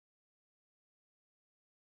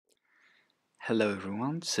Hello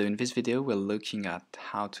everyone, so in this video we're looking at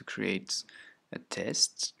how to create a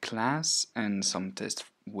test class and some tests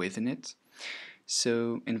within it.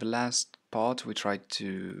 So in the last part we tried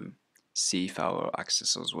to see if our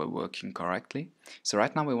accessors were working correctly. So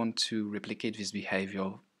right now we want to replicate this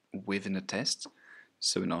behavior within a test.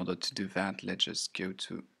 So in order to do that, let's just go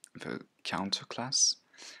to the counter class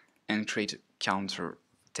and create a counter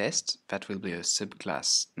test. That will be a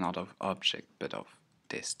subclass not of object but of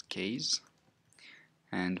test case.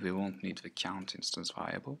 And we won't need the count instance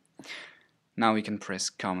variable. Now we can press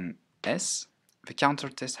Command S. The counter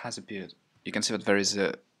test has appeared. You can see that there is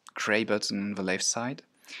a gray button on the left side.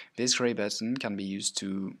 This gray button can be used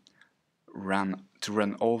to run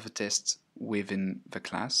all the tests within the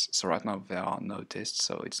class. So right now there are no tests,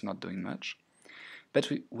 so it's not doing much. But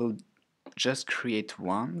we will just create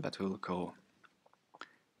one that we'll call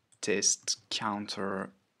test counter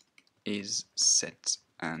is set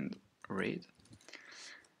and read.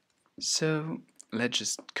 So let's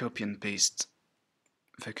just copy and paste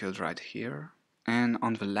the code right here, and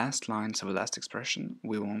on the last line, so the last expression,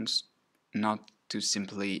 we want not to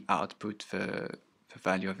simply output the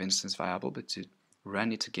value of instance variable, but to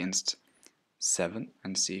run it against 7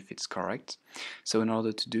 and see if it's correct. So in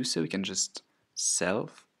order to do so, we can just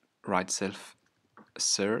write self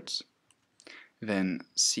assert, then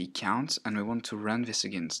count, and we want to run this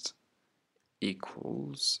against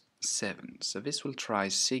equals 7. So this will try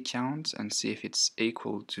count and see if it's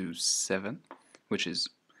equal to 7, which is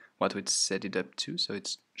what we set it up to, so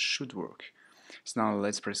it should work. So now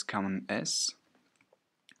let's press Command S.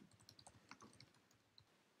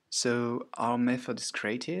 So our method is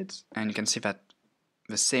created, and you can see that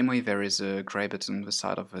the same way there is a gray button on the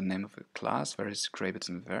side of the name of the class, there is a gray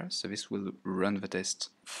button there, so this will run the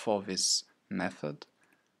test for this method.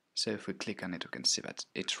 So if we click on it, we can see that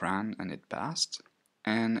it ran and it passed.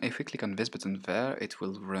 And if we click on this button there, it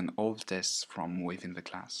will run all the tests from within the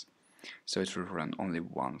class. So it will run only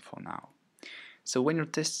one for now. So when your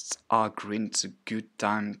tests are green, it's a good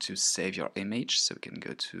time to save your image. So we can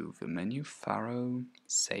go to the menu, File,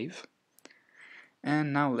 Save.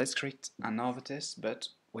 And now let's create another test, but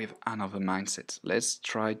with another mindset. Let's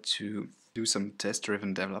try to do some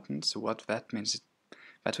test-driven development. So what that means is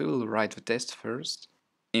that we will write the test first,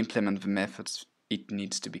 implement the methods, it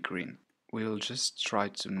needs to be green. We'll just try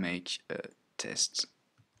to make a test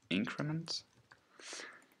increment.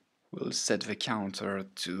 We'll set the counter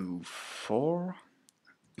to 4,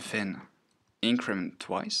 then increment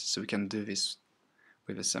twice, so we can do this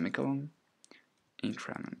with a semicolon.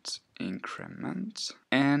 Increment, increment,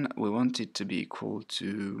 and we want it to be equal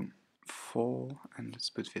to 4, and let's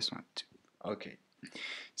put this one at 2. Okay,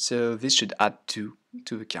 so this should add 2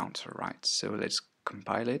 to the counter, right? So let's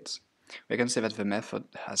compile it. We can see that the method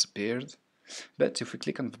has appeared, but if we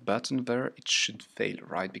click on the button there, it should fail,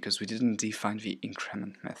 right? Because we didn't define the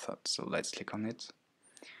increment method. So let's click on it.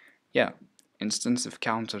 Yeah, instance of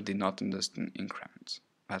counter did not understand increment.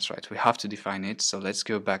 That's right, we have to define it. So let's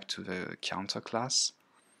go back to the counter class.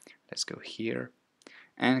 Let's go here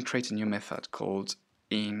and create a new method called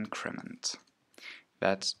increment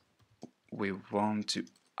that we want to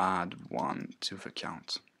add 1 to the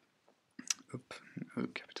count. No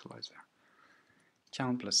capitalize there.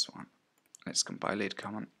 Count plus 1. Let's compile it,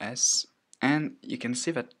 Command S, and you can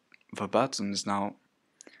see that the button is now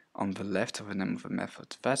on the left of the name of the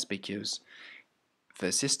method. That's because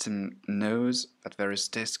the system knows that there is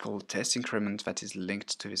a test called test increment that is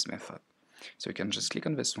linked to this method. So we can just click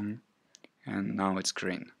on this one, and now it's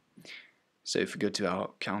green. So if we go to our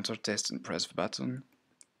counter test and press the button,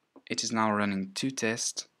 it is now running 2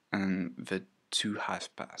 tests, and the 2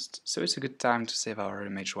 have passed. So it's a good time to save our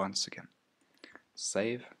image once again.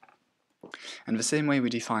 Save. And the same way we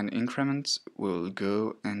define increment, we'll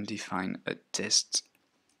go and define a test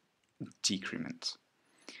decrement.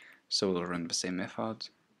 So we'll run the same method,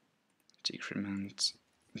 decrement,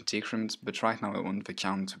 decrement, but right now I want the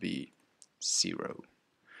count to be 0,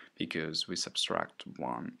 because we subtract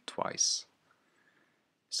 1 twice.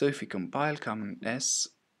 So if we compile Command S,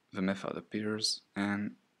 the method appears,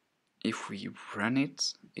 and if we run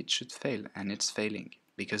it, it should fail, and it's failing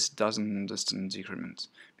because it doesn't understand decrement,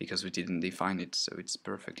 because we didn't define it, so it's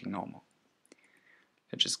perfectly normal.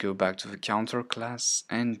 Let's just go back to the counter class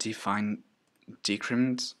and define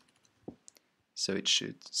decrement, so it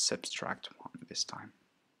should subtract 1 this time.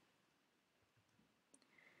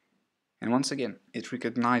 And once again, it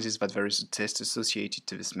recognizes that there is a test associated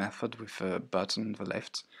to this method with a button on the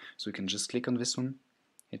left, so we can just click on this one.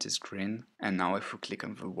 It is green, and now if we click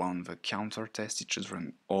on the counter test, it should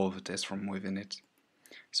run all the tests from within it.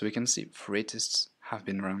 So we can see 3 tests have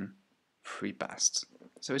been run, if we passed.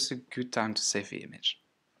 So it's a good time to save the image.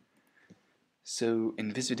 So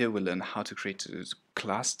in this video we'll learn how to create a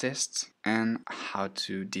class test and how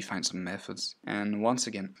to define some methods. And once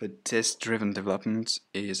again, the test-driven development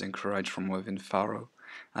is encouraged from within Pharo,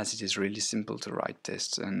 as it is really simple to write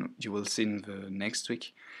tests, and you will see in the next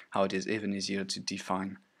week how it is even easier to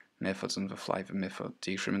define methods on the fly, the method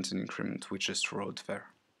decrement and increment we just wrote there.